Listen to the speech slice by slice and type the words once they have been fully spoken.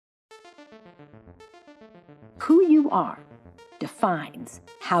Who you are defines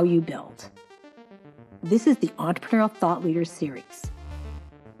how you build. This is the Entrepreneurial Thought Leaders Series,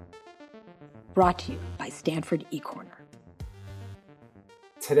 brought to you by Stanford eCorner.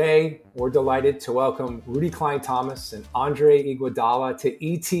 Today, we're delighted to welcome Rudy Cline-Thomas and Andre Iguodala to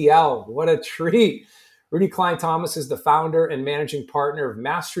ETL. What a treat. Rudy Cline-Thomas is the founder and managing partner of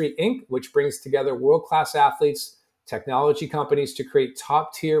Mastry, Inc., which brings together world-class athletes, technology companies to create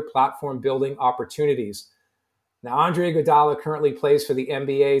top-tier platform building opportunities. Now, Andre Iguodala currently plays for the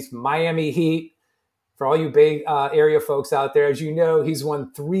NBA's Miami Heat. For all you Bay Area folks out there, as you know, he's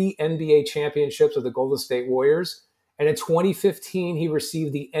won 3 NBA championships with the Golden State Warriors. And in 2015, he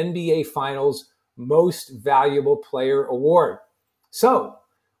received the NBA Finals Most Valuable Player Award. So,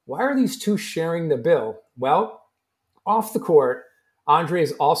 why are these two sharing the bill? Well, off the court, Andre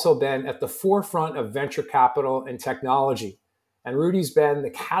has also been at the forefront of venture capital and technology. And Rudy's been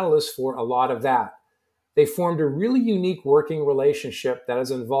the catalyst for a lot of that. They formed a really unique working relationship that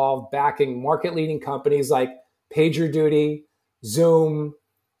has involved backing market-leading companies like PagerDuty, Zoom,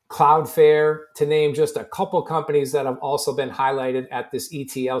 Cloudflare, to name just a couple companies that have also been highlighted at this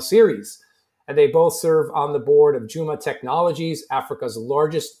ETL series. And they both serve on the board of Juma Technologies, Africa's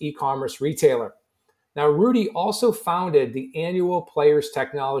largest e-commerce retailer. Now, Rudy also founded the annual Players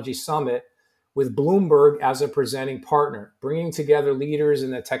Technology Summit with Bloomberg as a presenting partner, bringing together leaders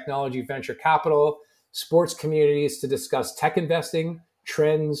in the technology venture capital, sports communities to discuss tech investing,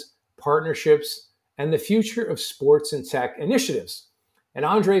 trends, partnerships, and the future of sports and tech initiatives. And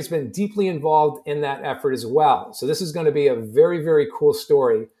Andre's been deeply involved in that effort as well. So this is going to be a very, very cool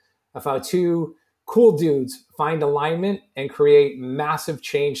story of how two cool dudes find alignment and create massive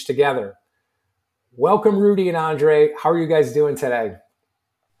change together. Welcome, Rudy and Andre. How are you guys doing today?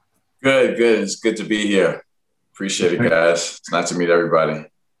 Good. It's good to be here. Appreciate it, guys. It's nice to meet everybody.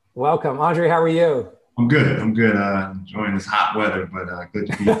 Welcome. Andre, how are you? I'm good. Enjoying this hot weather, but good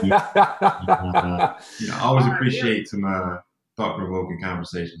to be here. I always appreciate some thought-provoking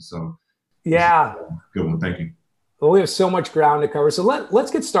conversations. So yeah, good one. Thank you. Well, we have so much ground to cover. So let's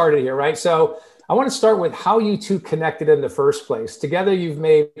get started here, right? So I want to start with how you two connected in the first place. Together, you've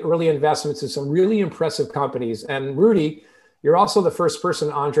made early investments in some really impressive companies. And Rudy, you're also the first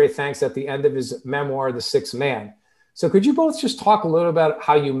person Andre thanks at the end of his memoir, The Sixth Man. So could you both just talk a little about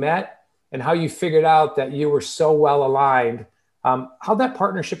how you met and how you figured out that you were so well aligned? How'd that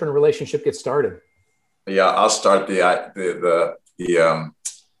partnership and relationship get started? Yeah, I'll start the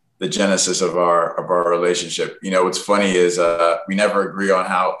genesis of our relationship. You know, what's funny is we never agree on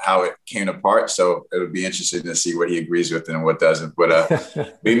how it came apart. So it would be interesting to see what he agrees with and what doesn't.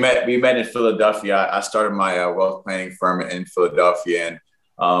 But we met in Philadelphia. I started my wealth planning firm in Philadelphia,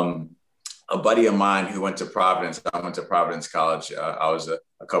 and a buddy of mine who went to Providence. I went to Providence College. I was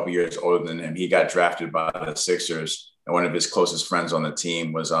a couple years older than him. He got drafted by the Sixers, and one of his closest friends on the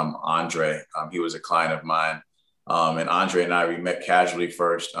team was Andre. He was a client of mine. And Andre and I, we met casually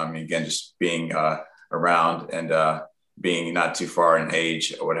first. Again, just being around and being not too far in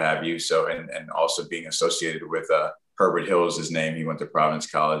age or what have you. So, and also being associated with Herbert Hill's his name. He went to Providence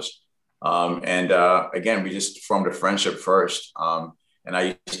College. Again, we just formed a friendship first. And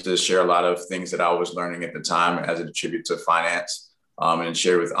I used to share a lot of things that I was learning at the time as a tribute to finance and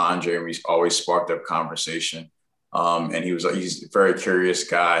share with Andre. And we always sparked up conversation. And he's a very curious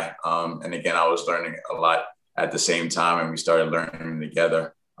guy. And again, I was learning a lot at the same time, and we started learning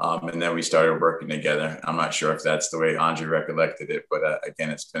together. And then we started working together. I'm not sure if that's the way Andre recollected it, but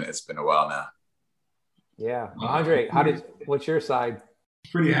again, it's been a while now. Yeah. Andre, what's your side?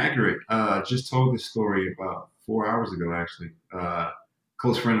 Pretty accurate. Just told this story about 4 hours ago, actually.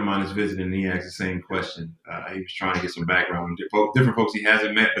 Close friend of mine is visiting, and he asked the same question. He was trying to get some background. Different folks he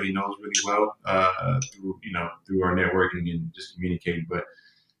hasn't met, but he knows really well through our networking and just communicating. But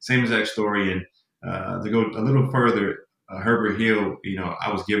same exact story. And to go a little further, Herbert Hill,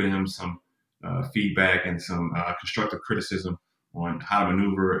 I was giving him some feedback and some constructive criticism on how to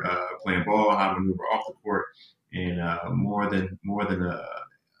maneuver playing ball, how to maneuver off the court, and more than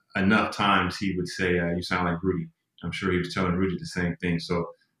enough times he would say, "You sound like Rudy." I'm sure he was telling Rudy the same thing.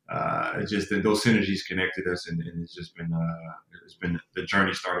 So just those synergies connected us, and it's just been the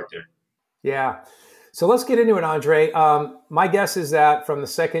journey started there. Yeah. So let's get into it, Andre. My guess is that from the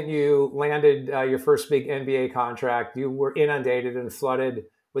second you landed your first big NBA contract, you were inundated and flooded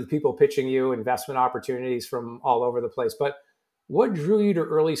with people pitching you investment opportunities from all over the place. But what drew you to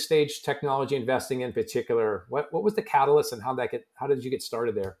early stage technology investing in particular? What was the catalyst, and how did you get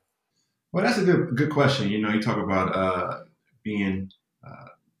started there? Well, that's a good question. You talk about being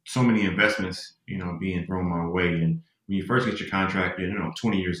so many investments, being thrown my way. And when you first get your contract, you're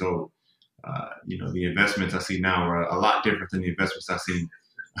 20 years old. The investments I see now are a lot different than the investments I seen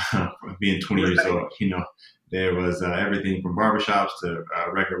being 20 years old. There was everything from barbershops to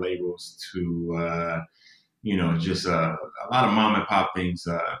record labels to, just a lot of mom and pop things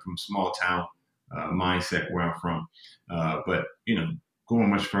from small town mindset where I'm from. But going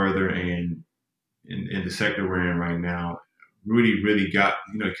much further and in the sector we're in right now, Rudy really got,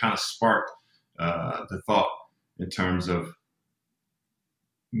 it kind of sparked the thought in terms of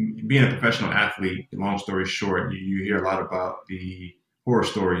being a professional athlete. Long story short, you hear a lot about the horror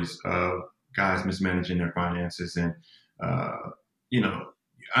stories of guys mismanaging their finances and,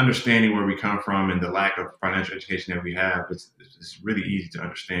 understanding where we come from and the lack of financial education that we have. It's really easy to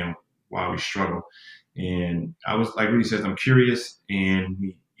understand why we struggle. And I was, like Rudy says, I'm curious.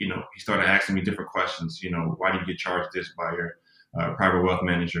 And he started asking me different questions. Why do you get charged this by your private wealth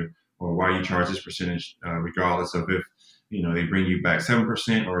manager? Or why you charge this percentage, regardless of if, they bring you back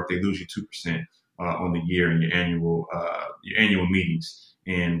 7% or if they lose you 2% on the year in your annual meetings.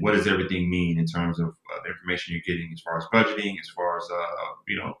 And what does everything mean in terms of the information you're getting as far as budgeting, as far as,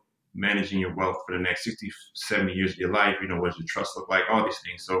 managing your wealth for the next 60, 70 years of your life? What does your trust look like? All these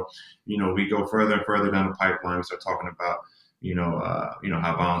things. So, we go further and further down the pipeline. We start talking about,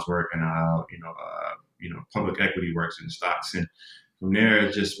 how bonds work and how, public equity works in stocks. And from there,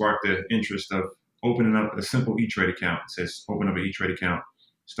 it just sparked the interest of opening up a simple E-Trade account. It says, open up an E-Trade account,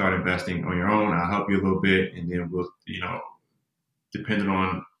 start investing on your own. I'll help you a little bit. And then we'll, depending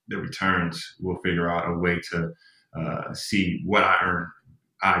on the returns, we'll figure out a way to see what I earn,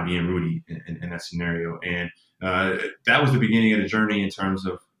 I being Rudy in that scenario. And that was the beginning of the journey in terms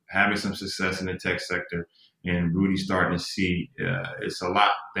of having some success in the tech sector. And Rudy starting to see it's a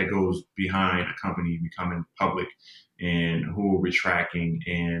lot that goes behind a company becoming public and who we're tracking.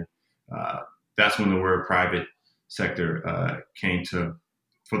 And that's when the word private sector came to,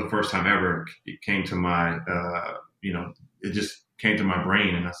 for the first time ever, it came to my, it just came to my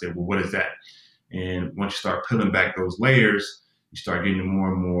brain. And I said, well, what is that? And once you start peeling back those layers, you start getting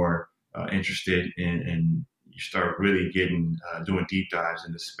more and more interested and you start really doing deep dives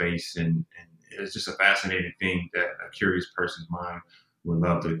into space. And it's just a fascinating thing that a curious person's mind would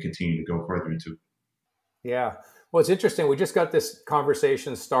love to continue to go further into. Yeah. Well, it's interesting. We just got this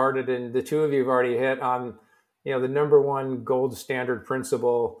conversation started and the two of you have already hit on, the number one gold standard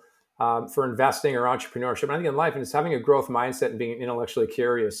principle for investing or entrepreneurship, and I think in life, and it's having a growth mindset and being intellectually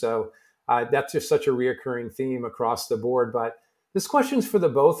curious. So that's just such a reoccurring theme across the board. But this question's for the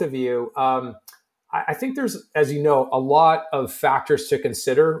both of you. I think there's, as you know, a lot of factors to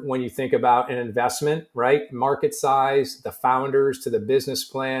consider when you think about an investment, right? Market size, the founders, to the business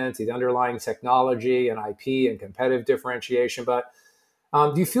plan, to the underlying technology and IP and competitive differentiation. But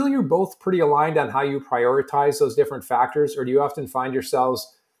do you feel you're both pretty aligned on how you prioritize those different factors, or do you often find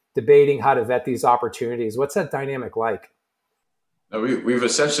yourselves debating how to vet these opportunities? What's that dynamic like? No, we've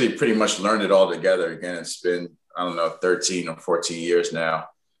essentially pretty much learned it all together. Again, it's been, 13 or 14 years now.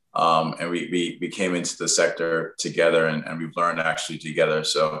 And we came into the sector together and we've learned actually together.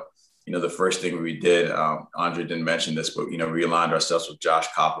 So, the first thing we did, Andre didn't mention this, but, we aligned ourselves with Josh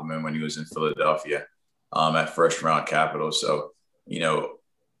Koppelman when he was in Philadelphia at First Round Capital. So,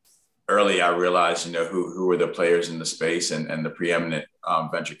 early I realized, who were the players in the space and the preeminent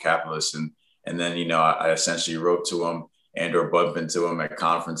venture capitalists. And then, I essentially wrote to them or bumped into them at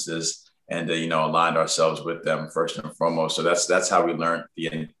conferences and, aligned ourselves with them first and foremost. So that's how we learned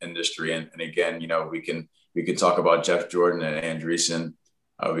the industry. And again, we can talk about Jeff Jordan and Andreessen.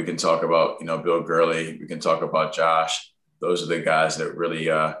 We can talk about, Bill Gurley. We can talk about Josh. Those are the guys that really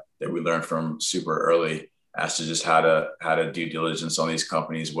that we learned from super early as to just how to due diligence on these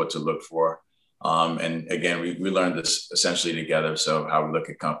companies, what to look for. And again, we learned this essentially together. So how we look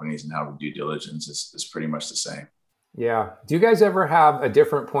at companies and how we do diligence is pretty much the same. Yeah. Do you guys ever have a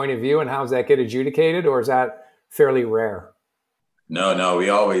different point of view and how does that get adjudicated, or is that fairly rare? No, we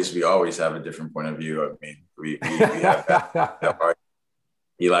always have a different point of view. I mean, we have that part.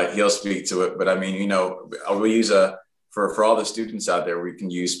 He'll speak to it, but we use for all the students out there, we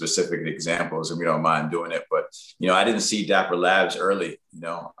can use specific examples and we don't mind doing it. But, I didn't see Dapper Labs early,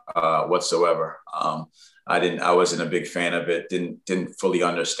 whatsoever. I wasn't a big fan of it, didn't fully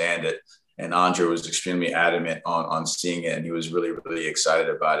understand it. And Andre was extremely adamant on seeing it. And he was really, really excited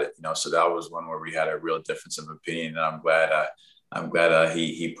about it, So that was one where we had a real difference of opinion. And I'm glad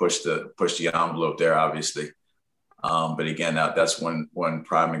he pushed the envelope there, obviously. But again, that's one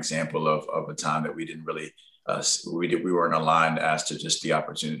prime example of a time that we didn't really, we weren't aligned as to just the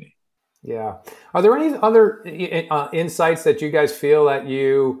opportunity. Yeah. Are there any other insights that you guys feel that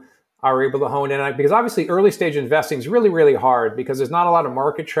you are able to hone in on? Because obviously early stage investing is really, really hard because there's not a lot of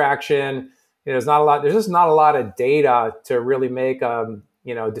market traction. there's not a lot. There's just not a lot of data to really make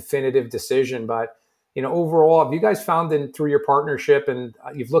definitive decision. But overall, have you guys found through your partnership, and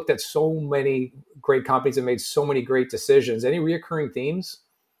you've looked at so many great companies and made so many great decisions, any reoccurring themes?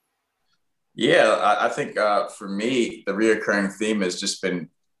 Yeah, I think for me, the reoccurring theme has just been,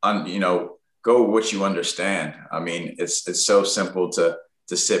 go with what you understand. I mean, it's so simple to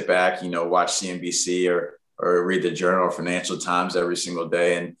sit back, watch CNBC or read the Journal or Financial Times every single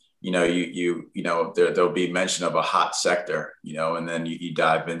day, and there'll be mention of a hot sector, and then you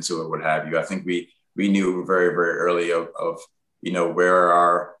dive into it, what have you. I think we knew very, very early of where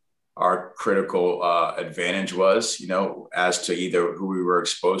our critical advantage was, as to either who we were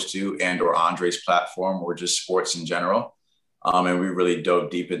exposed to and or Andre's platform or just sports in general. And we really dove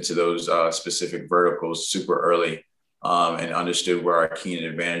deep into those specific verticals super early, and understood where our keen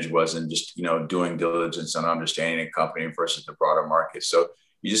advantage was, and just, doing diligence on understanding a company versus the broader market. So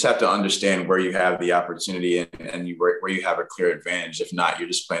you just have to understand where you have the opportunity and where you have a clear advantage. If not, you're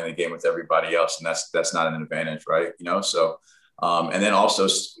just playing the game with everybody else, and that's not an advantage, right? So. And then also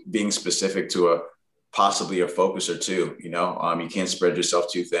being specific to possibly a focus or two, you can't spread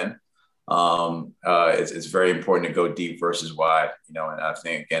yourself too thin. It's very important to go deep versus wide, and I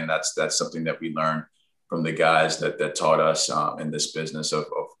think, again, that's something that we learned from the guys that taught us in this business of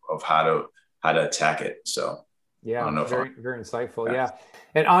how to attack it. So yeah, very insightful. Yeah.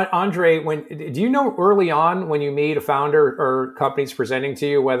 And Andre, do you know early on when you meet a founder or companies presenting to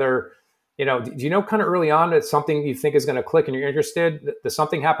you, whether do you know kind of early on that something you think is going to click and you're interested? Does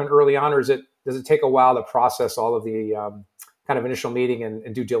something happen early on, or does it take a while to process all of the kind of initial meeting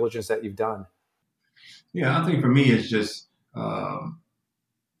and due diligence that you've done? Yeah, I think for me, it's just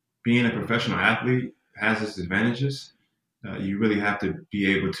being a professional athlete has its advantages. You really have to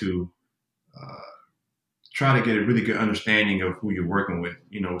be able to try to get a really good understanding of who you're working with.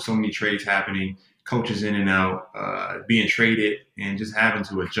 So many trades happening, coaches in and out, being traded, and just having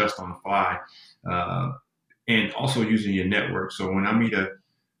to adjust on the fly, and also using your network. So when I meet a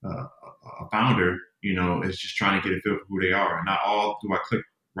founder, it's just trying to get a feel for who they are. Not all do I click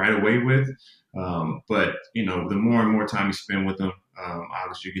right away with, but the more and more time you spend with them,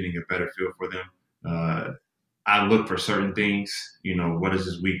 obviously you're getting a better feel for them. I look for certain things, what is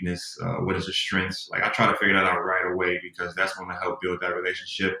his weakness? What is his strengths? Like, I try to figure that out right away, because that's going to help build that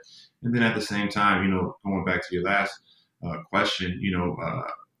relationship. And then at the same time, going back to your last question,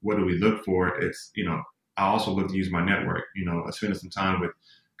 what do we look for? It's, I also look to use my network. I spent some time with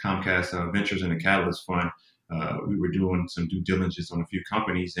Comcast Ventures and the Catalyst Fund. We were doing some due diligence on a few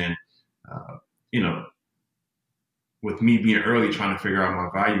companies, and, with me being early, trying to figure out my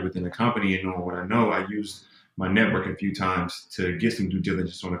value within the company and knowing what I know, I used my network a few times to get some due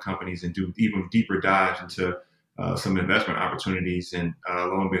diligence on the companies and do even deeper dives into some investment opportunities. And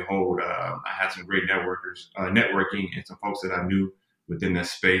lo and behold, I had some great networking and some folks that I knew within that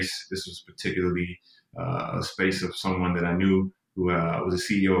space. This was particularly a space of someone that I knew who was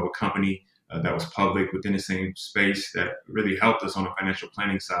a CEO of a company that was public within the same space, that really helped us on the financial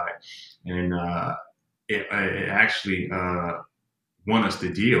planning side. And it actually won us the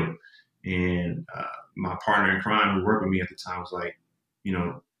deal. And my partner in crime, who worked with me at the time, was like,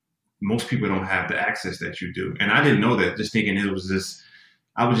 most people don't have the access that you do. And I didn't know that, just thinking it was this,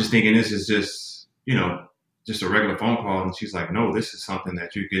 I was just thinking this is just, just a regular phone call. And she's like, no, this is something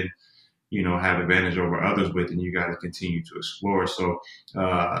that you can, have advantage over others with, and you got to continue to explore. So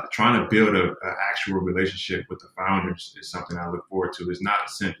trying to build a actual relationship with the founders is something I look forward to. It's not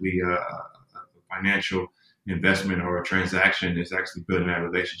simply a financial investment or a transaction. It's actually building that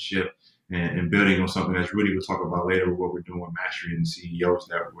relationship and building on something that Rudy will talk about later, with what we're doing with Mastry and the CEOs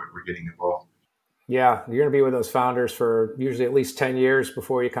that we're getting involved. Yeah, you're going to be with those founders for usually at least 10 years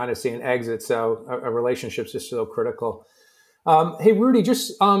before you kind of see an exit. So a relationship's just so critical. Hey, Rudy,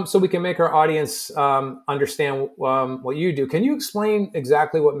 just so we can make our audience understand what you do, can you explain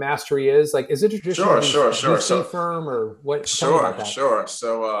exactly what Mastry is? Like, is it a traditional VC firm, or what? Sure.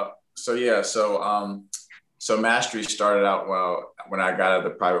 So Mastry started out when I got out of the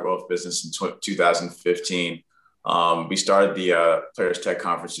private wealth business in 2015. We started the Players Tech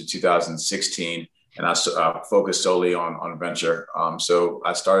Conference in 2016, and I focused solely on venture. So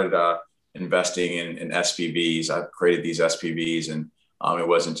I started investing in SPVs. I created these SPVs, and it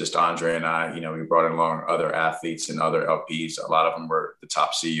wasn't just Andre and I. We brought along other athletes and other LPs. A lot of them were the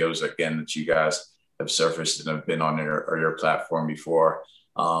top CEOs, again, that you guys have surfaced and have been on your platform before.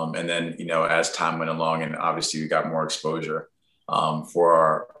 And then, as time went along, and obviously we got more exposure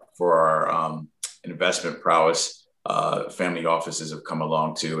for our investment prowess, family offices have come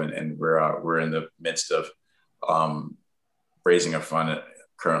along too, and we're in the midst of raising a fund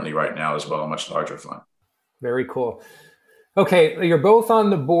currently right now as well, a much larger fund. Very cool. Okay, you're both on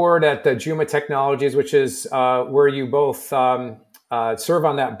the board at the Juma Technologies, which is where you both serve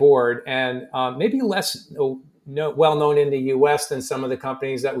on that board, and maybe less well known in the U.S. than some of the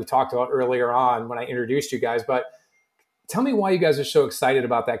companies that we talked about earlier on when I introduced you guys. But tell me why you guys are so excited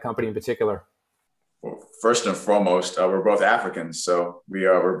about that company in particular. Well, first and foremost, we're both Africans, so we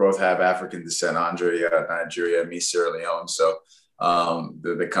both have African descent. Andre, Nigeria, me, Sierra Leone. So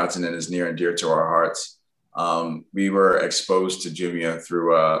the continent is near and dear to our hearts. We were exposed to Jumia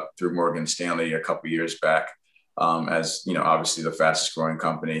through Morgan Stanley a couple of years back, as obviously the fastest growing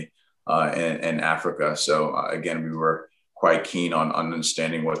company in Africa. So again, we were quite keen on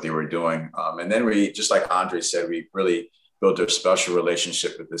understanding what they were doing, and then we, just like Andre said, we really built a special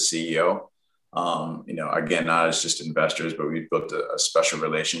relationship with the CEO. Again, not as just investors, but we built a special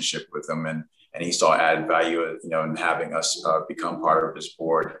relationship with him, and he saw added value, in having us become part of his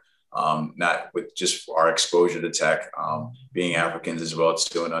board. Not with just our exposure to tech, being Africans as well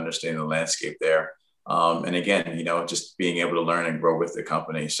too, and understanding the landscape there. And again, just being able to learn and grow with the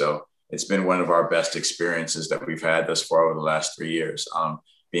company. So it's been one of our best experiences that we've had thus far over the last 3 years.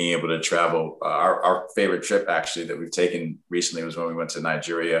 Being able to travel, our favorite trip actually that we've taken recently was when we went to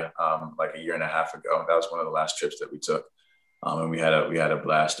Nigeria, like a year and a half ago. That was one of the last trips that we took. And we had a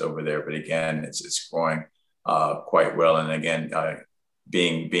blast over there, but again, it's growing quite well. And again,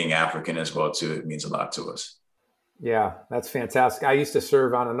 being African as well too, it means a lot to us. Yeah, that's fantastic. I used to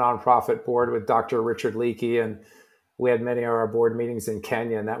serve on a nonprofit board with Dr. Richard Leakey, and we had many of our board meetings in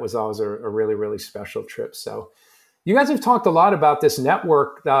Kenya, and that was always a really, really special trip. So you guys have talked a lot about this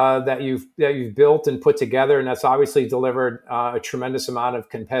network that you've built and put together, and that's obviously delivered a tremendous amount of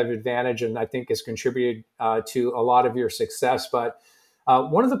competitive advantage, and I think has contributed to a lot of your success. But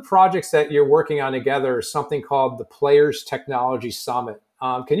one of the projects that you're working on together is something called the Players Technology Summit.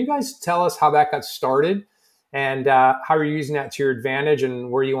 Can you guys tell us how that got started and how you're using that to your advantage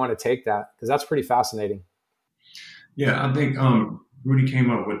and where you want to take that? Because that's pretty fascinating. Yeah, I think Rudy came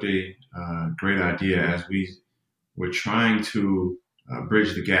up with a great idea as we're trying to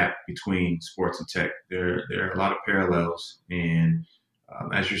bridge the gap between sports and tech. There are a lot of parallels, and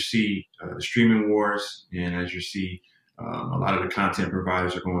as you see the streaming wars, and as you see a lot of the content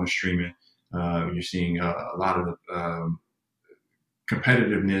providers are going to streaming, you're seeing a lot of the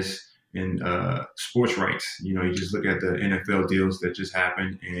competitiveness in sports rights. You just look at the NFL deals that just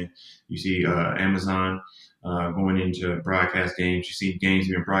happened, and you see Amazon going into broadcast games. You see games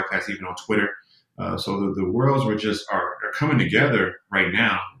being broadcast even on Twitter. So the worlds are coming together right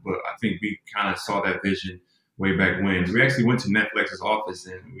now, but I think we kind of saw that vision way back when. We actually went to Netflix's office,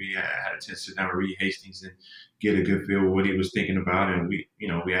 and we had a chance to sit down with Reed Hastings and get a good feel of what he was thinking about, and we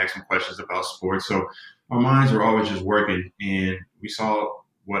asked him questions about sports. So our minds were always just working, and we saw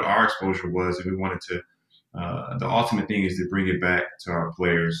what our exposure was, and we wanted to. The ultimate thing is to bring it back to our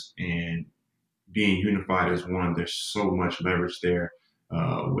players, and being unified as one. There's so much leverage there.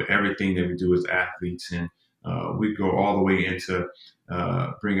 With everything that we do as athletes, and we go all the way into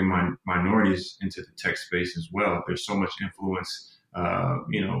bringing minorities into the tech space as well. There's so much influence.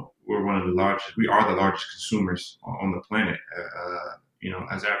 We're one of the largest. We are the largest consumers on the planet.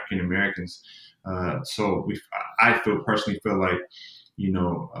 As African Americans. So I personally feel like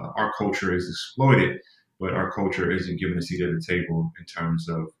our culture is exploited, but our culture isn't given a seat at the table in terms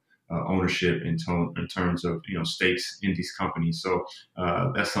of ownership, in terms of stakes in these companies. So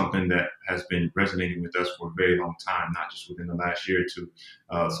that's something that has been resonating with us for a very long time, not just within the last year or two.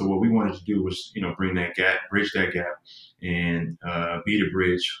 So what we wanted to do was bridge that gap, and be the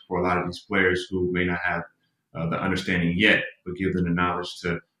bridge for a lot of these players who may not have the understanding yet, but give them the knowledge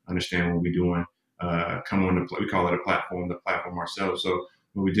to understand what we're doing. Come on, we call it the platform ourselves. So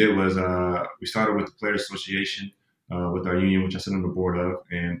what we did was we started with the Players Association with our union, which I sit on the board of,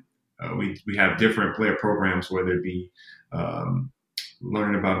 and we have different player programs, whether it be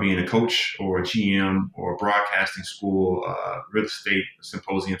learning about being a coach or a GM or a broadcasting school, real estate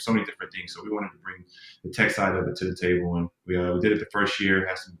symposium, so many different things. So we wanted to bring the tech side of it to the table, and we did it the first year,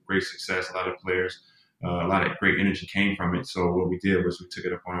 had some great success. A lot of players, a lot of great energy came from it. So what we did was we took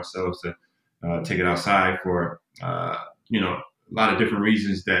it upon ourselves to take it outside for a lot of different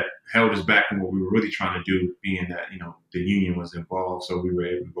reasons that held us back from what we were really trying to do, being that, the union was involved. So we were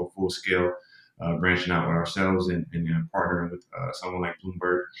able to go full scale, branching out with ourselves and partnering with someone like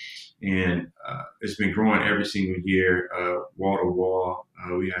Bloomberg. And it's been growing every single year, wall to wall.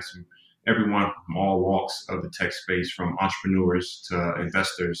 We have everyone from all walks of the tech space, from entrepreneurs to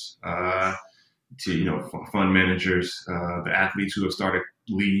investors, to, fund managers, the athletes who have started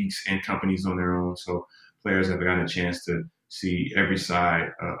leagues and companies on their own. So players have gotten a chance to see every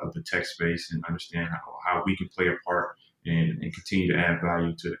side of the tech space and understand how we can play a part and continue to add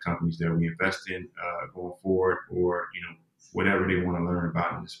value to the companies that we invest in going forward, or whatever they want to learn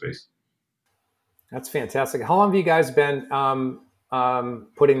about in the space. That's fantastic. How long have you guys been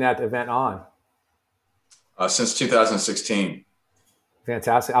putting that event on? Since 2016.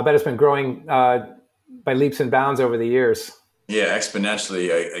 Fantastic. I bet it's been growing by leaps and bounds over the years. Yeah,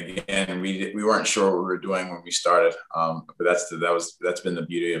 exponentially. Again, we weren't sure what we were doing when we started, but that's been the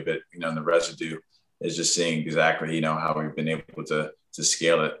beauty of it. And the residue is just seeing exactly how we've been able to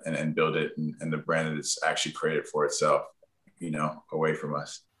scale it and build it, and the brand that it's actually created for itself, away from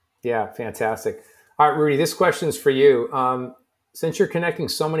us. Yeah, fantastic. All right, Rudy, this question is for you. Since you're connecting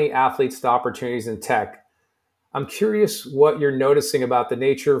so many athletes to opportunities in tech, I'm curious what you're noticing about the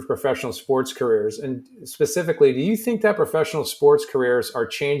nature of professional sports careers. And specifically, do you think that professional sports careers are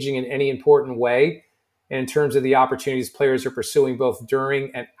changing in any important way in terms of the opportunities players are pursuing both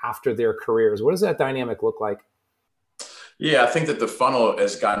during and after their careers? What does that dynamic look like? Yeah, I think that the funnel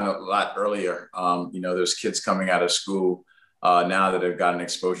has gotten a lot earlier. There's kids coming out of school now that have gotten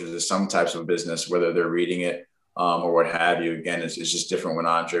exposure to some types of business, whether they're reading it or what have you. Again, it's just different when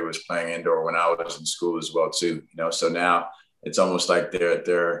Andre was playing indoor, when I was in school as well too. So now it's almost like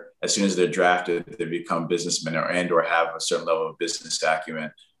they're as soon as they're drafted, they become businessmen or have a certain level of business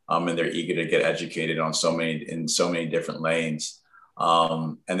acumen, and they're eager to get educated in so many different lanes.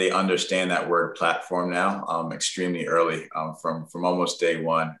 And they understand that word platform now extremely early, from almost day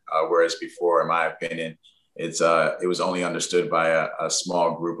one. Whereas before, in my opinion, it was only understood by a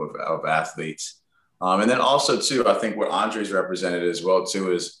small group of athletes. And then also too, I think what Andre's represented as well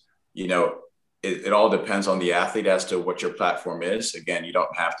too is, it all depends on the athlete as to what your platform is. Again, you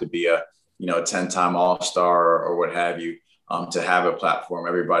don't have to be a 10-time All-Star or what have you to have a platform.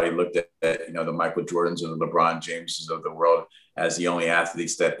 Everybody looked at the Michael Jordans and the LeBron Jameses of the world as the only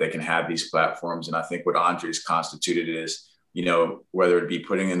athletes that can have these platforms. And I think what Andre's constituted is, whether it be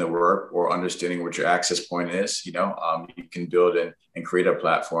putting in the work or understanding what your access point is, you can build and create a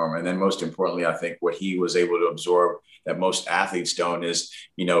platform. And then most importantly, I think what he was able to absorb that most athletes don't is,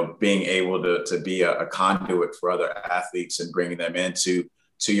 being able to be a conduit for other athletes and bringing them into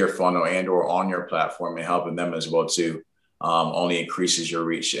your funnel and or on your platform and helping them as well too, only increases your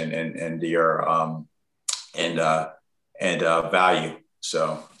reach and your value.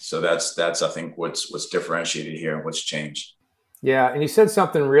 So that's I think what's differentiated here and what's changed. Yeah, and you said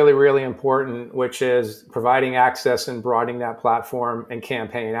something really, really important, which is providing access and broadening that platform and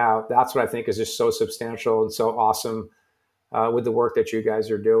campaign out. That's what I think is just so substantial and so awesome with the work that you guys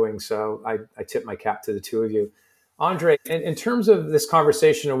are doing. So I tip my cap to the two of you. Andre, in terms of this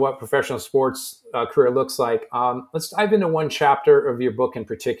conversation of what professional sports career looks like, let's dive into one chapter of your book in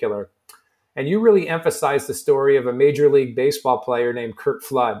particular. And you really emphasize the story of a Major League Baseball player named Curt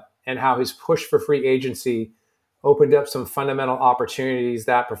Flood and how his push for free agency opened up some fundamental opportunities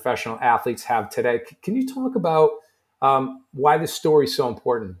that professional athletes have today. Can you talk about why this story is so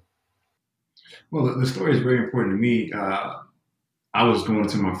important? Well, the story is very important to me. I was going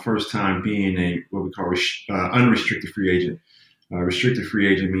to my first time being what we call unrestricted free agent. Restricted free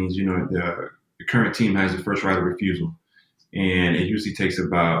agent means, the current team has the first right of refusal. And it usually takes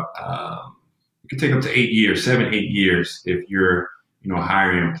about, it can take up to 8 years, 7-8 years if you're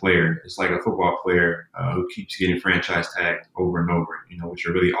hiring a player. It's like a football player who keeps getting franchise tagged over and over, which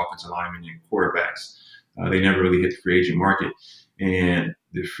are really offensive linemen and quarterbacks. They never really hit the free agent market. And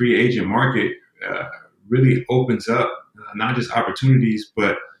the free agent market really opens up not just opportunities,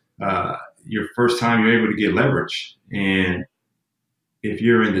 but your first time you're able to get leverage. And if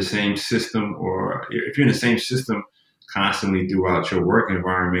you're in the same system constantly throughout your work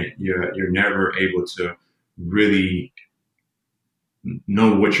environment, you're never able to really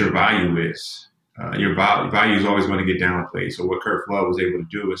know what your value is. Your value is always going to get downplayed. So what Curt Flood was able to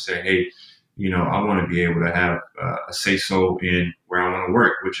do is say, hey, I want to be able to have a say-so in where I want to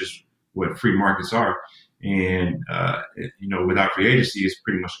work, which is what free markets are. And, without free agency, it's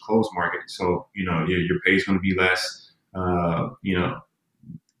pretty much a closed market. So, your pay is going to be less. From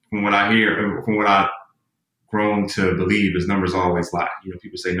what I hear, from what I've grown to believe is numbers always lie.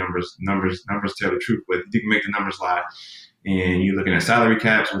 People say numbers tell the truth, but you can make the numbers lie. And you're looking at salary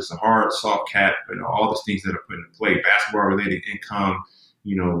caps, which is a hard, soft cap, and all those things that are put into play. Basketball-related income,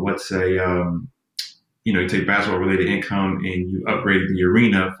 you take basketball-related income and you upgrade the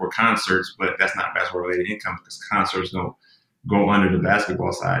arena for concerts, but that's not basketball-related income because concerts don't go under the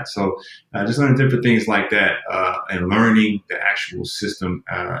basketball side. So just learning different things like that and learning the actual system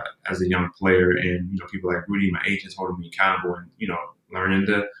as a young player. And, people like Rudy, my agents, holding me accountable and, learning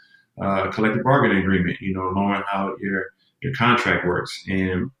the collective bargaining agreement, knowing how your your contract works.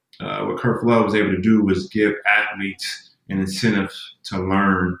 And what Kurt Love was able to do was give athletes an incentive to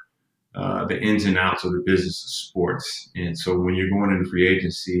learn the ins and outs of the business of sports. And so when you're going into free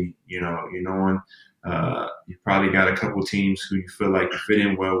agency, you probably got a couple teams who you feel like you fit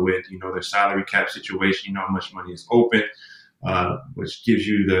in well with, their salary cap situation, you know how much money is open, which gives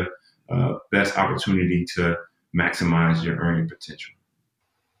you the best opportunity to maximize your earning potential.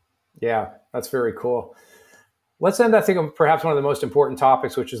 Yeah, that's very cool. Let's end, I think, on perhaps one of the most important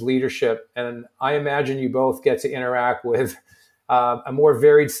topics, which is leadership. And I imagine you both get to interact with a more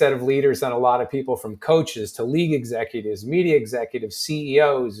varied set of leaders than a lot of people, from coaches to league executives, media executives,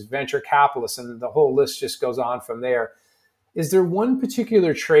 CEOs, venture capitalists, and the whole list just goes on from there. Is there one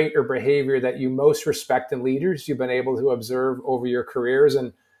particular trait or behavior that you most respect in leaders you've been able to observe over your careers?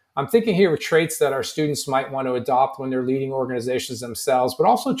 And I'm thinking here of traits that our students might want to adopt when they're leading organizations themselves, but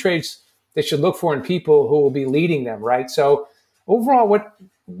also traits they should look for in people who will be leading them, right? So overall, what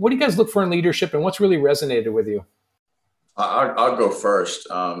do you guys look for in leadership, and what's really resonated with you? I'll go first.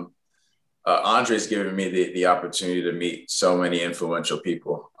 Andre's given me the opportunity to meet so many influential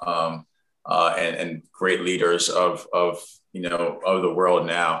people and great leaders of the world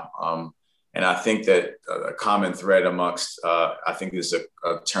now. And I think that a common thread amongst, I think this is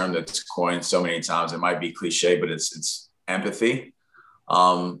a term that's coined so many times, it might be cliche, but it's empathy.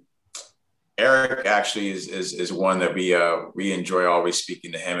 Eric actually is one that we enjoy always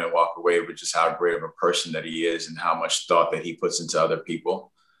speaking to him and walk away with just how great of a person that he is and how much thought that he puts into other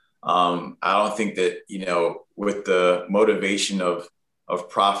people. I don't think that, with the motivation of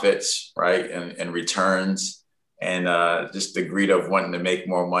profits, right, and returns and just the greed of wanting to make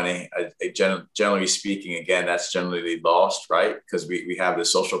more money, generally speaking, again, that's generally lost, right? Because we have the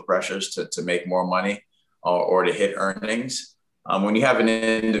social pressures to make more money or to hit earnings. When you have an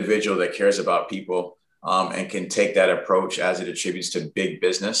individual that cares about people and can take that approach as it attributes to big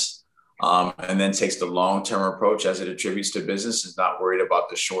business and then takes the long-term approach as it attributes to business, is not worried about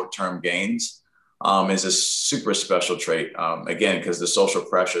the short-term gains, is a super special trait. Again, because the social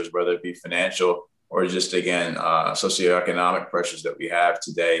pressures, whether it be financial or just, again, socioeconomic pressures that we have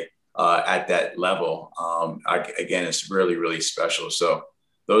today at that level, again, it's really, really special. So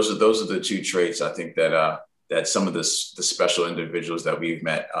those are the two traits I think that some of the special individuals that we've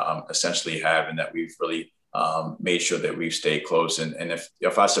met essentially have, and that we've really made sure that we've stayed close. And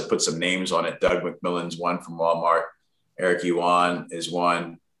if I was to put some names on it, Doug McMillan's one from Walmart, Eric Yuan is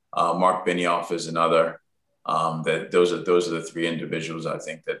one, Mark Benioff is another. Those are the three individuals I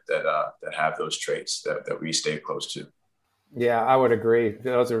think that have those traits that we stay close to. Yeah, I would agree.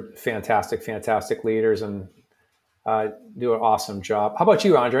 Those are fantastic leaders and do an awesome job. How about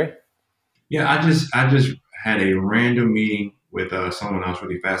you, Andre? Yeah, I just had a random meeting with someone I was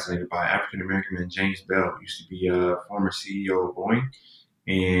really fascinated by, African-American man James Bell, used to be a former CEO of Boeing,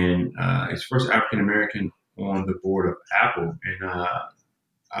 and his first African-American on the board of Apple. And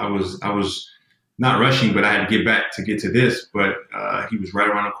I was not rushing, but I had to get back to get to this, but he was right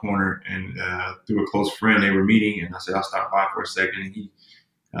around the corner, and through a close friend, they were meeting, and I said, I'll stop by for a second. And he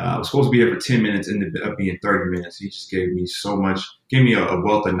was supposed to be there for 10 minutes, ended up being 30 minutes. He just gave me so much, gave me a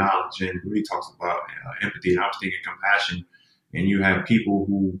wealth of knowledge, and really talks about empathy. And I was thinking compassion, and you have people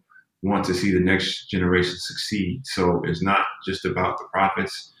who want to see the next generation succeed. So it's not just about the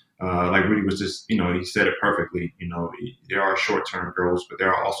profits. Like Rudy was just, he said it perfectly. There are short-term goals, but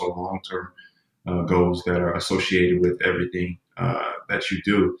there are also long-term goals that are associated with everything that you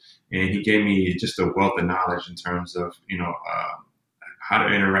do. And he gave me just a wealth of knowledge in terms of, how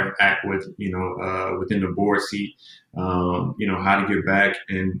to interact with, within the board seat, how to give back.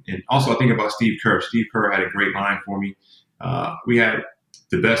 And also I think about Steve Kerr. Steve Kerr had a great line for me. We had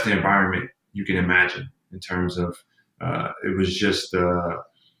the best environment you can imagine in terms of, it was just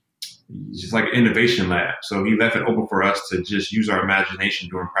like an innovation lab. So he left it open for us to just use our imagination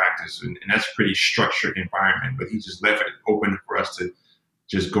during practice. And that's a pretty structured environment, but he just left it open for us to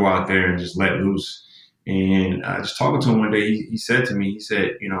just go out there and just let loose. And just talking to him one day, he said to me,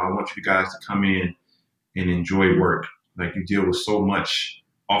 I want you guys to come in and enjoy work. Like, you deal with so much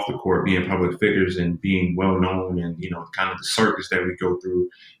off the court, being public figures and being well known, and, kind of the circus that we go through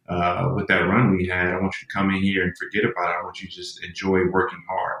with that run we had. I want you to come in here and forget about it. I want you to just enjoy working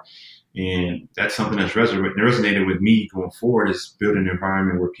hard. And that's something that's resonated with me going forward, is building an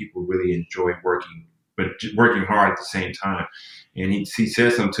environment where people really enjoy working, but working hard at the same time. And he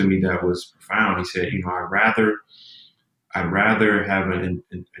said something to me that was profound. He said, I'd rather have an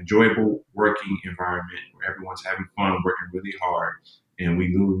enjoyable working environment where everyone's having fun, working really hard, and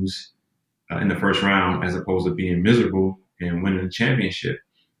we lose in the first round, as opposed to being miserable and winning the championship.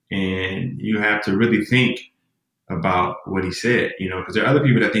 And you have to really think about what he said, because there are other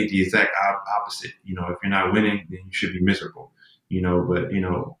people that think the exact opposite. If you're not winning, then you should be miserable, but,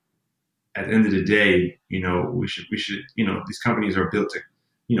 at the end of the day, we should, these companies are built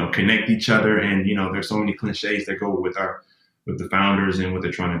to, connect each other. And, there's so many cliches that go with the founders and what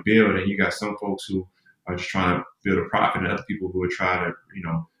they're trying to build. And you got some folks who are just trying to build a profit, and other people who are trying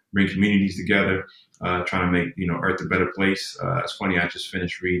to, bring communities together, trying to make, Earth a better place. It's funny, I just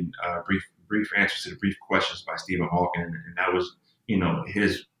finished reading brief answers to the brief questions by Stephen Hawking, and that was,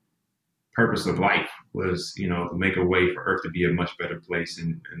 his purpose of life was, to make a way for Earth to be a much better place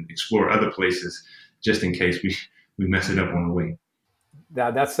and explore other places just in case we mess it up on the way.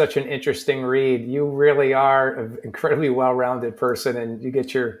 That's such an interesting read. You really are an incredibly well-rounded person, and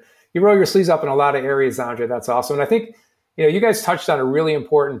you roll your sleeves up in a lot of areas, Andre. That's awesome. And I think, you guys touched on a really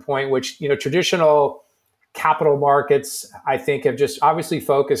important point, which, traditional capital markets, I think, have just obviously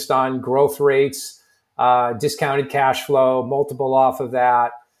focused on growth rates, discounted cash flow, multiple off of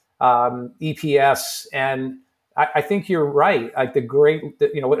that, EPS. And I think you're right. Like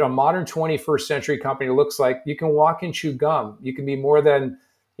what a modern 21st century company looks like, you can walk and chew gum. You can be more than,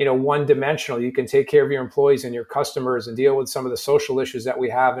 one dimensional. You can take care of your employees and your customers and deal with some of the social issues that we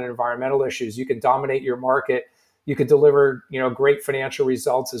have and environmental issues. You can dominate your market. You could deliver, great financial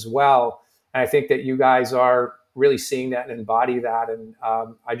results as well. And I think that you guys are really seeing that and embody that. And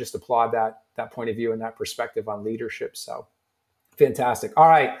I just applaud that point of view and that perspective on leadership. So fantastic. All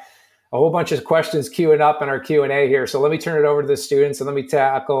right. A whole bunch of questions queuing up in our Q&A here. So let me turn it over to the students and let me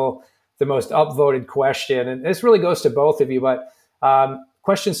tackle the most upvoted question. And this really goes to both of you, but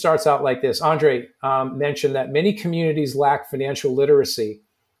question starts out like this. Andre mentioned that many communities lack financial literacy.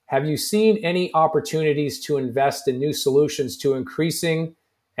 Have you seen any opportunities to invest in new solutions to increasing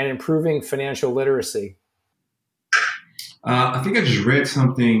and improving financial literacy? I think I just read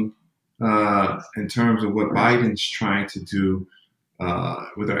something in terms of what Biden's trying to do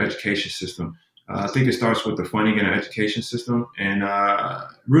with our education system. I think it starts with the funding in our education system. And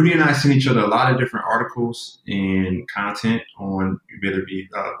Rudy and I send each other a lot of different articles and content on whether it be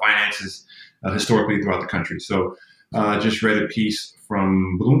finances historically throughout the country. So just read a piece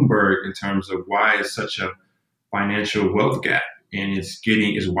from Bloomberg in terms of why it's such a financial wealth gap, and it's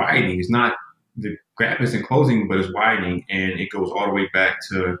widening. It's not, the gap isn't closing, but it's widening, and it goes all the way back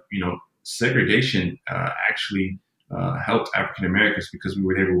to, segregation actually helped African Americans because we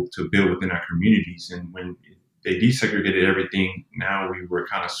were able to build within our communities. And when they desegregated everything, now we were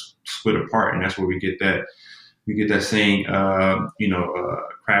kind of split apart, and that's where we get that saying,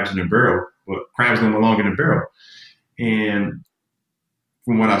 crabs in a barrel, but crabs don't belong in a barrel. And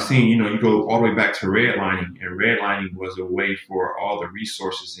from what I've seen, you go all the way back to redlining, and redlining was a way for all the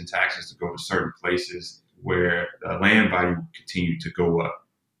resources and taxes to go to certain places where the land value continued to go up.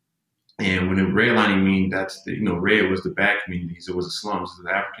 And when redlining means that's red was the bad communities, it was the slums, it was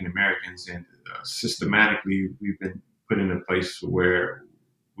the African Americans, and systematically we've been put in a place where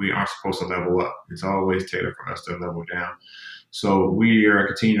we aren't supposed to level up. It's always tailored for us to level down. So we are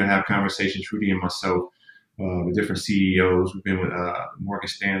continuing to have conversations, Rudy and myself, with different CEOs. We've been with Morgan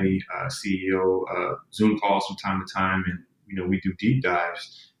Stanley CEO, Zoom calls from time to time, and we do deep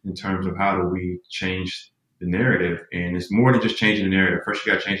dives in terms of how do we change the narrative. And it's more than just changing the narrative. First,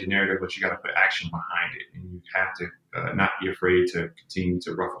 you got to change the narrative, but you got to put action behind it, and you have to not be afraid to continue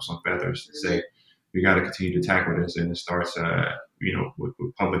to ruffle some feathers and say we got to continue to tackle this. And it starts, with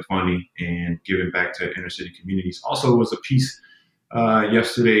public funding and giving back to inner city communities. Also, was a piece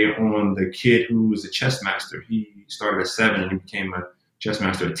yesterday on the kid who was a chess master. He started at 7 and he became a chess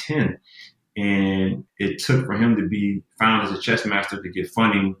master at 10. And it took for him to be found as a chess master to get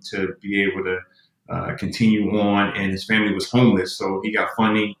funding to be able to continue on. And his family was homeless. So he got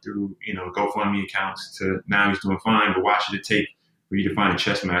funding through, GoFundMe accounts to now he's doing fine. But why should it take for you to find a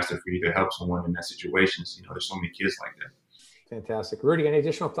chess master for you to help someone in that situation? There's so many kids like that. Fantastic. Rudy, any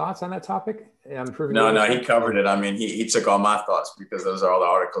additional thoughts on that topic? No, he covered it. I mean, he took all my thoughts because those are all the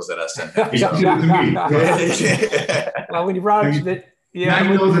articles that I sent him. Well, when you brought up the, now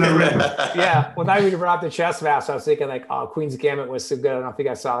you know that I read them. Yeah. Well, now when you brought up the chess master, I was thinking like, oh, Queen's Gambit was so good. I don't think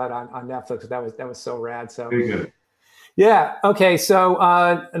I saw that on Netflix. That was so rad. So very good. Yeah. Okay. So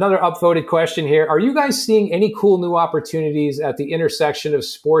another upvoted question here. Are you guys seeing any cool new opportunities at the intersection of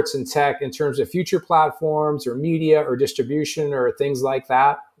sports and tech in terms of future platforms or media or distribution or things like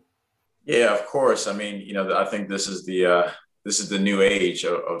that? Yeah, of course. I mean, I think this is the new age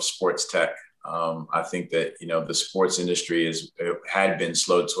of sports tech. I think that, the sports industry had been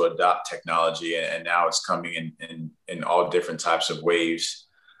slow to adopt technology, and now it's coming in all different types of waves.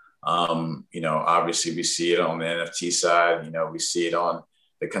 Obviously we see it on the NFT side, we see it on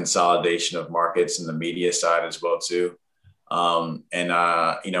the consolidation of markets and the media side as well too.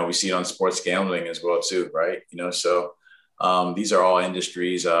 We see it on sports gambling as well too, right? So these are all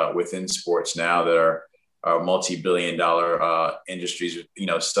industries within sports now that are multi-billion-dollar industries,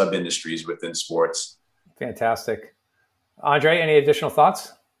 sub-industries within sports. Fantastic. Andre, any additional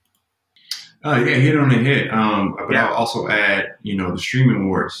thoughts? Yeah, hit on the head. But I'll also add, the streaming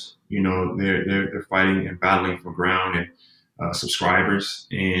wars. They're fighting and battling for ground and subscribers,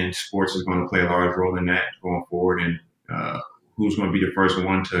 and sports is going to play a large role in that going forward. And who's going to be the first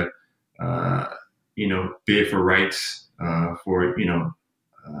one to, bid for rights for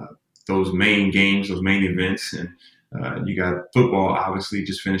those main games, those main events, and you got football obviously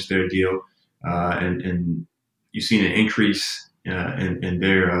just finished their deal, and you've seen an increase in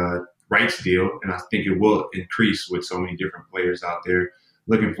their rights deal, and I think it will increase with so many different players out there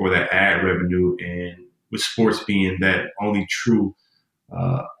looking for that ad revenue, and with sports being that only true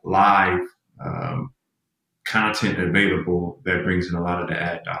live content available that brings in a lot of the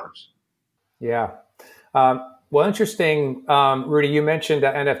ad dollars. Yeah. Well, interesting. Rudy, you mentioned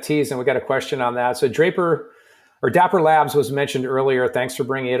NFTs, and we got a question on that. So Dapper Labs was mentioned earlier. Thanks for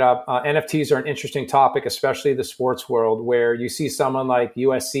bringing it up. NFTs are an interesting topic, especially the sports world, where you see someone like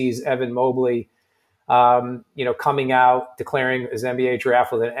USC's Evan Mobley, coming out, declaring his NBA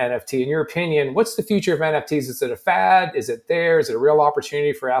draft with an NFT. In your opinion, what's the future of NFTs? Is it a fad? Is it there? Is it a real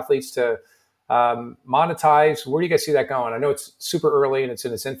opportunity for athletes to monetize? Where do you guys see that going? I know it's super early and it's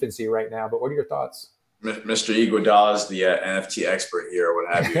in its infancy right now, but what are your thoughts? Mr. Iguodala is the NFT expert here, or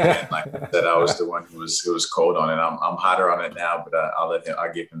what have you. And like I said, I was the one who was cold on it. I'm hotter on it now, but I'll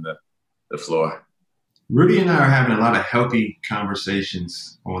give him the floor. Rudy and I are having a lot of healthy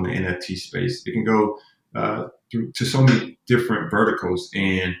conversations on the NFT space. It can go through to so many different verticals.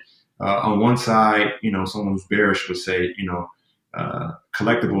 And on one side, someone who's bearish would say,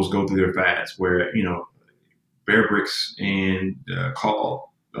 collectibles go through their fads where, Bear Bricks and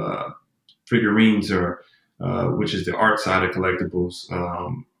Call figurines are, which is the art side of collectibles,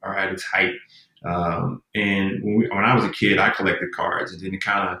 are at its height. And when I was a kid, I collected cards, and then it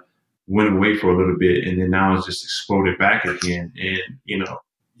kind of went away for a little bit, and then now it's just exploded back again. And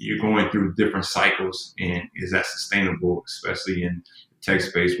you're going through different cycles, and is that sustainable, especially in the tech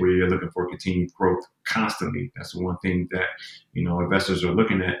space where you're looking for continued growth constantly? That's the one thing that investors are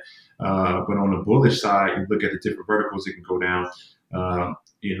looking at. But on the bullish side, you look at the different verticals it can go down.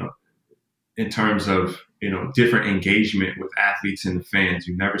 In terms of different engagement with athletes and the fans.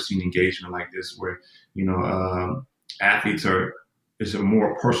 You've never seen engagement like this where athletes it's a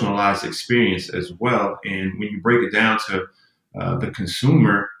more personalized experience as well. And when you break it down to the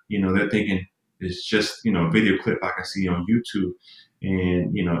consumer, they're thinking it's just a video clip I can see on YouTube,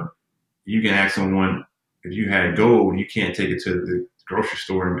 and you can ask someone, if you had gold, you can't take it to the grocery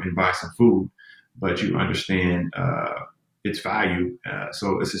store and buy some food, but you understand its value.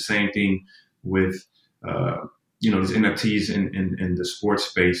 So it's the same thing with these NFTs in the sports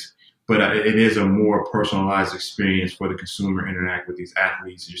space, but it is a more personalized experience for the consumer interact with these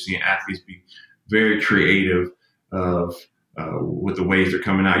athletes. You're seeing athletes be very creative with the ways they're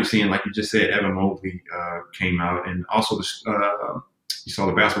coming out. You're seeing, like you just said, Evan Mobley came out, and also you saw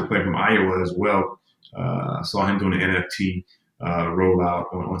the basketball player from Iowa as well. Saw him doing an NFT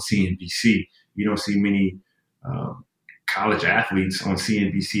rollout on CNBC. You don't see many college athletes on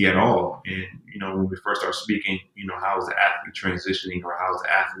CNBC at all. And, when we first started speaking, how is the athlete transitioning, or how is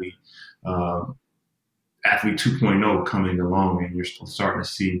the athlete 2.0 coming along, and you're starting to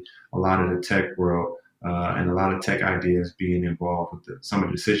see a lot of the tech world and a lot of tech ideas being involved with some of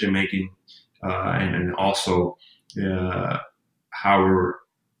the decision making and also how we're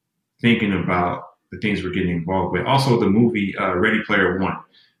thinking about the things we're getting involved with. Also, the movie Ready Player One.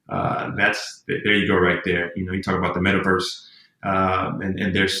 There you go right there. You talk about the metaverse,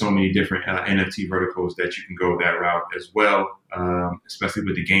 and there's so many different NFT verticals that you can go that route as well, especially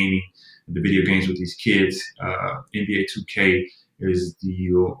with the gaming, the video games with these kids. NBA 2K is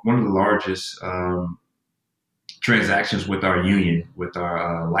one of the largest transactions with our union, with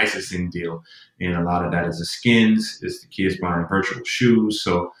our licensing deal, and a lot of that is the skins, is the kids buying virtual shoes.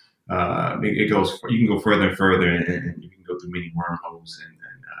 So it goes. You can go further and further, and you can go through many wormholes, and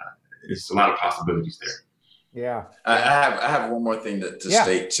it's a lot of possibilities there. Yeah. I have one more thing to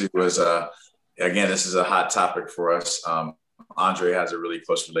state too. Was again, this is a hot topic for us. Andre has a really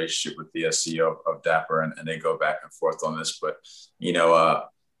close relationship with the CEO of Dapper, and they go back and forth on this. But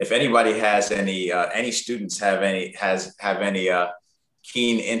if anybody has any students have any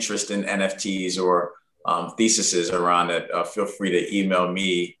keen interest in NFTs or theses around it, feel free to email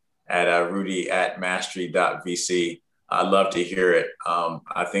me at rudy@mastry.vc. I'd love to hear it.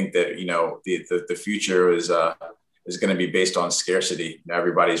 I think that, the future is going to be based on scarcity.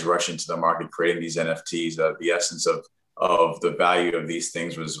 Everybody's rushing to the market, creating these NFTs. The essence of the value of these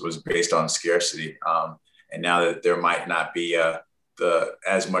things was based on scarcity. And now that there might not be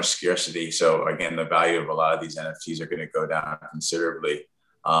as much scarcity. So again, the value of a lot of these NFTs are going to go down considerably.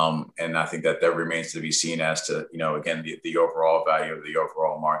 And I think that remains to be seen as to, again, the overall value of the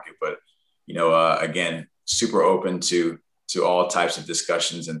overall market. But, again, super open to all types of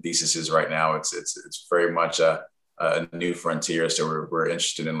discussions and theses right now. It's very much a new frontier. So we're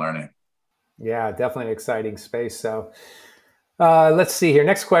interested in learning. Yeah, definitely an exciting space. So let's see here.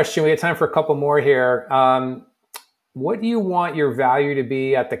 Next question. We have time for a couple more here. What do you want your value to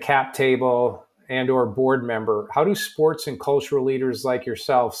be at the cap table and or board member? How do sports and cultural leaders like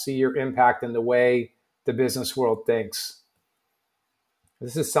yourself see your impact in the way the business world thinks?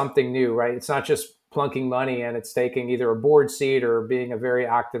 This is something new, right? It's not just plunking money in, it's taking either a board seat or being a very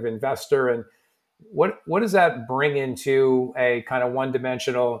active investor. And what does that bring into a kind of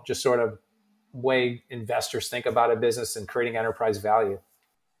one-dimensional, just sort of way investors think about a business and creating enterprise value?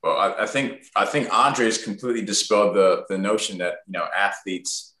 Well, I think Andre's completely dispelled the notion that,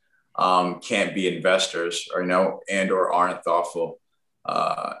 athletes can't be investors or, and or aren't thoughtful.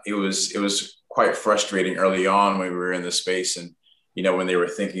 It was quite frustrating early on when we were in the space and, when they were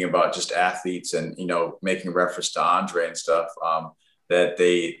thinking about just athletes and, making reference to Andre and stuff, that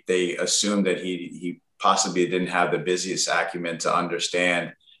they assumed that he possibly didn't have the business acumen to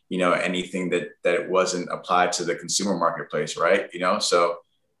understand, anything that it wasn't applied to the consumer marketplace, right? So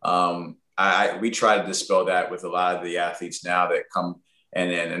we try to dispel that with a lot of the athletes now that come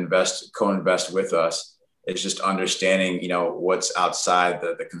and co-invest with us. It's just understanding, what's outside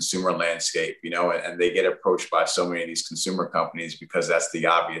the consumer landscape, and they get approached by so many of these consumer companies because that's the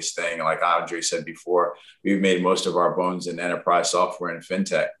obvious thing. Like Andre said before, we've made most of our bones in enterprise software and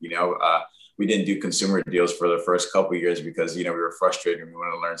fintech. We didn't do consumer deals for the first couple of years because, we were frustrated and we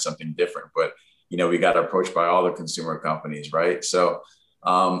wanted to learn something different. But, we got approached by all the consumer companies, right? So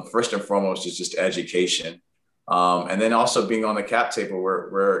first and foremost is just education. And then also being on the cap table,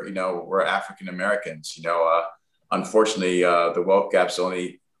 we're African Americans. Unfortunately, the wealth gap's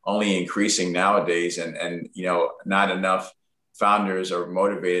only increasing nowadays, and not enough founders are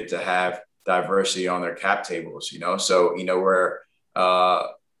motivated to have diversity on their cap tables. So where a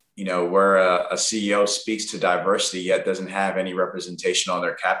CEO speaks to diversity yet doesn't have any representation on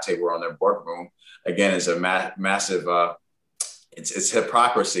their cap table or on their boardroom, again, is a massive. It's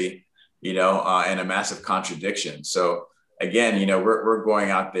hypocrisy. And a massive contradiction. So again, we're going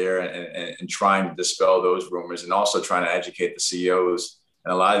out there and trying to dispel those rumors and also trying to educate the CEOs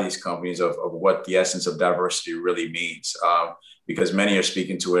and a lot of these companies of what the essence of diversity really means, because many are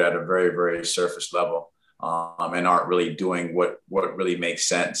speaking to it at a very, very surface level and aren't really doing what really makes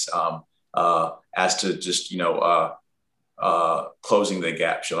sense as to just, closing the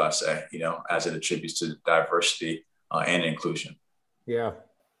gap, shall I say, as it attributes to diversity and inclusion. Yeah.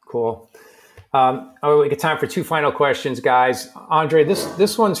 Cool. We get time for two final questions, guys. Andre,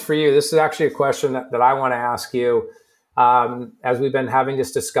 this one's for you. This is actually a question that I want to ask you as we've been having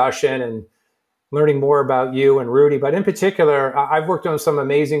this discussion and learning more about you and Rudy. But in particular, I've worked on some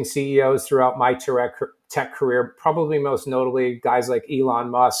amazing CEOs throughout my tech career, probably most notably guys like Elon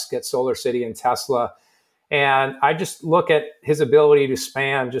Musk at SolarCity and Tesla. And I just look at his ability to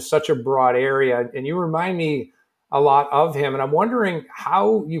span just such a broad area. And you remind me a lot of him. And I'm wondering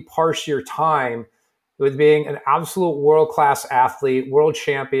how you parse your time with being an absolute world-class athlete, world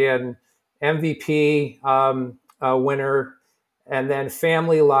champion, MVP winner, and then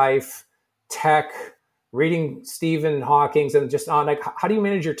family life, tech, reading Stephen Hawking's, and just on, like, how do you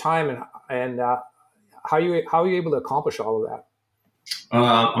manage your time and how are you able to accomplish all of that?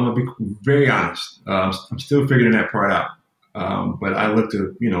 I'm gonna be very honest. I'm still figuring that part out. But I look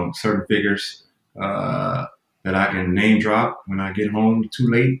to, certain figures that I can name drop when I get home too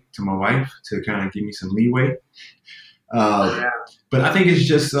late to my wife to kind of give me some leeway. But I think it's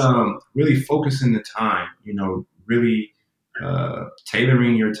just really focusing the time, really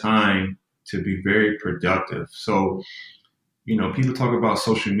tailoring your time to be very productive. So, people talk about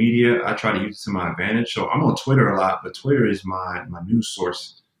social media. I try to use it to my advantage. So I'm on Twitter a lot, but Twitter is my news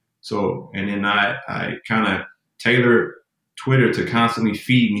source. So, and then I kind of tailor Twitter to constantly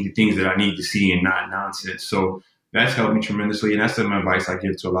feed me the things that I need to see and not nonsense. So that's helped me tremendously. And that's some advice I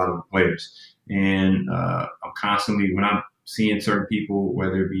give to a lot of the players. And I'm constantly, when I'm seeing certain people,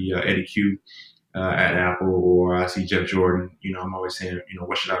 whether it be Eddie Q at Apple or I see Jeff Jordan, I'm always saying,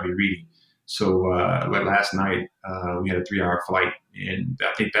 what should I be reading? So like last night, we had a 3-hour flight. And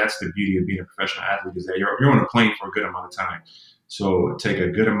I think that's the beauty of being a professional athlete is that you're on a plane for a good amount of time. So take a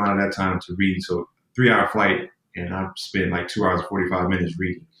good amount of that time to read. So 3-hour flight, and I've spent like 2 hours and 45 minutes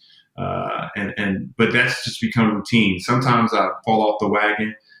reading. But that's just become routine. Sometimes I fall off the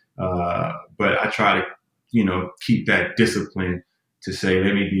wagon, but I try to, keep that discipline to say,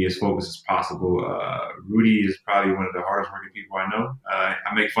 let me be as focused as possible. Rudy is probably one of the hardest working people I know.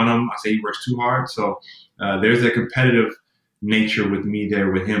 I make fun of him. I say he works too hard. So there's a competitive nature with me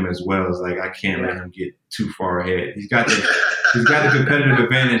there with him as well. It's like I can't let him get too far ahead. He's got the competitive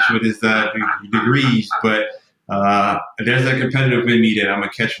advantage with his degrees, but there's a competitive in me that I'm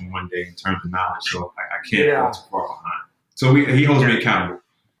gonna catch him one day in terms of knowledge. So I can't fall too far behind. So he holds me accountable.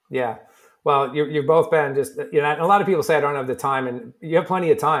 Yeah. Well, you've both been just, a lot of people say I don't have the time, and you have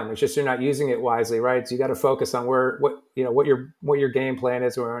plenty of time. It's just you're not using it wisely, right? So you got to focus on what your game plan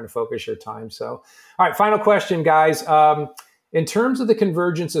is, where you're going to focus your time. So, all right, final question, guys. In terms of the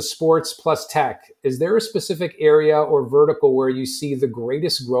convergence of sports plus tech, is there a specific area or vertical where you see the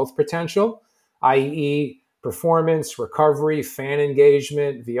greatest growth potential, i.e., performance, recovery, fan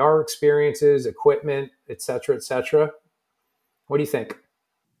engagement, VR experiences, equipment, et cetera, et cetera? What do you think?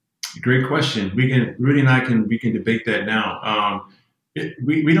 Great question. Rudy and I can debate that now.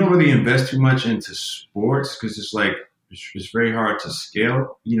 We don't really invest too much into sports because it's very hard to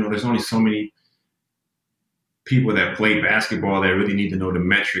scale. There's only so many people that play basketball that really need to know the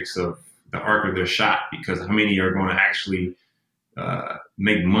metrics of the arc of their shot, because how many are going to actually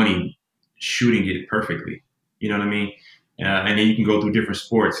make money shooting it perfectly? You know what I mean? And then you can go through different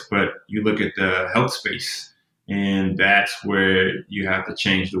sports, but you look at the health space, and that's where you have to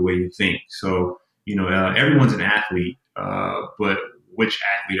change the way you think. So, everyone's an athlete, but which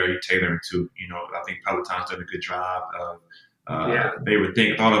athlete are you tailoring to? I think Peloton's done a good job of, they would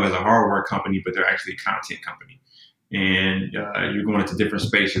thought of as a hardware company, but they're actually a content company. And you're going into different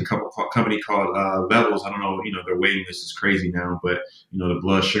space. A company called Levels. I don't know, their waiting list is crazy now, but, the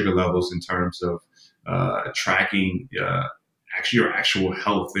blood sugar levels in terms of tracking your actual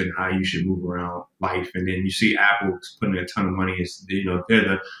health and how you should move around life. And then you see Apple putting a ton of money. They're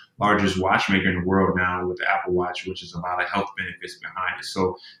the largest watchmaker in the world now with the Apple Watch, which is a lot of health benefits behind it.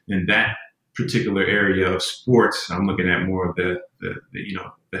 So in that particular area of sports, I'm looking at more of the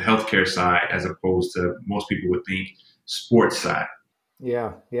healthcare side as opposed to most people would think sports side.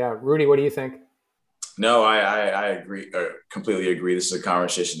 Yeah. Rudy, what do you think? No, I agree. Completely agree. This is a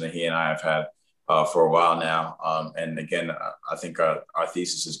conversation that he and I have had for a while now. And again, I think our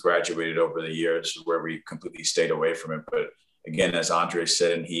thesis has graduated over the years where we completely stayed away from it. But again, as Andre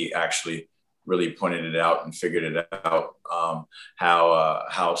said, and he actually really pointed it out and figured it out,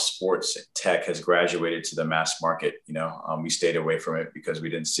 how sports tech has graduated to the mass market. We stayed away from it because we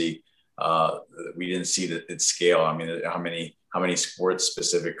didn't see its scale. I mean, how many sports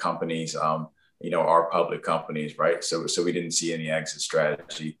specific companies, are public companies, right? So we didn't see any exit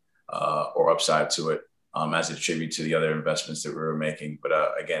strategy or upside to it as a tribute to the other investments that we were making. But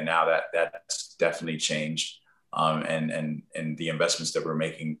again, now that's definitely changed. And the investments that we're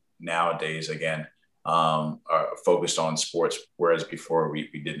making nowadays, again, are focused on sports, whereas before we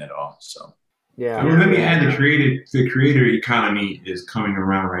didn't at all. So. Yeah. Let me add the creator economy is coming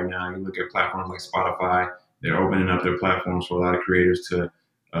around right now. You look at platforms like Spotify, they're opening up their platforms for a lot of creators to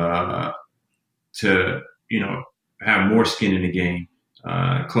have more skin in the game.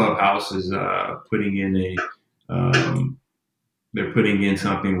 Clubhouse is putting in they're putting in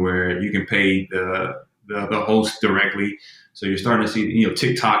something where you can pay the host directly. So you're starting to see,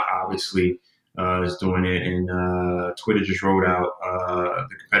 TikTok obviously is doing it, and Twitter just rolled out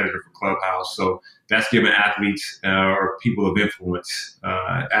the competitor for Clubhouse. So that's giving athletes or people of influence,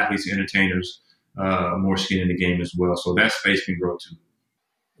 athletes and entertainers, more skin in the game as well. So that space can grow too.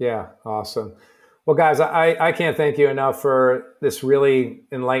 Yeah, awesome. Well, guys, I can't thank you enough for this really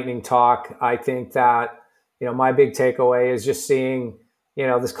enlightening talk. I think that, my big takeaway is just seeing,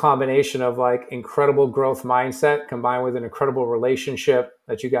 this combination of incredible growth mindset combined with an incredible relationship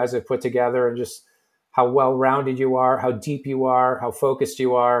that you guys have put together, and just how well-rounded you are, how deep you are, how focused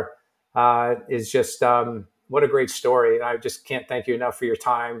you are, is just what a great story. And I just can't thank you enough for your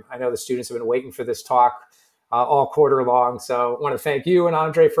time. I know the students have been waiting for this talk all quarter long. So I want to thank you and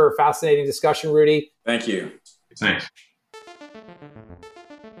Andre for a fascinating discussion, Rudy. Thank you. Thanks.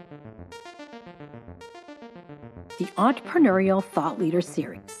 The Entrepreneurial Thought Leader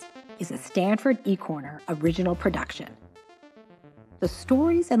Series is a Stanford eCorner original production. The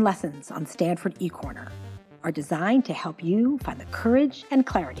stories and lessons on Stanford eCorner are designed to help you find the courage and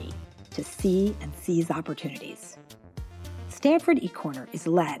clarity to see and seize opportunities. Stanford eCorner is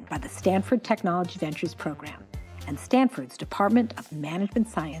led by the Stanford Technology Ventures Program and Stanford's Department of Management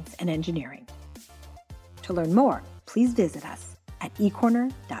Science and Engineering. To learn more, please visit us at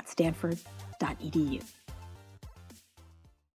ecorner.stanford.edu.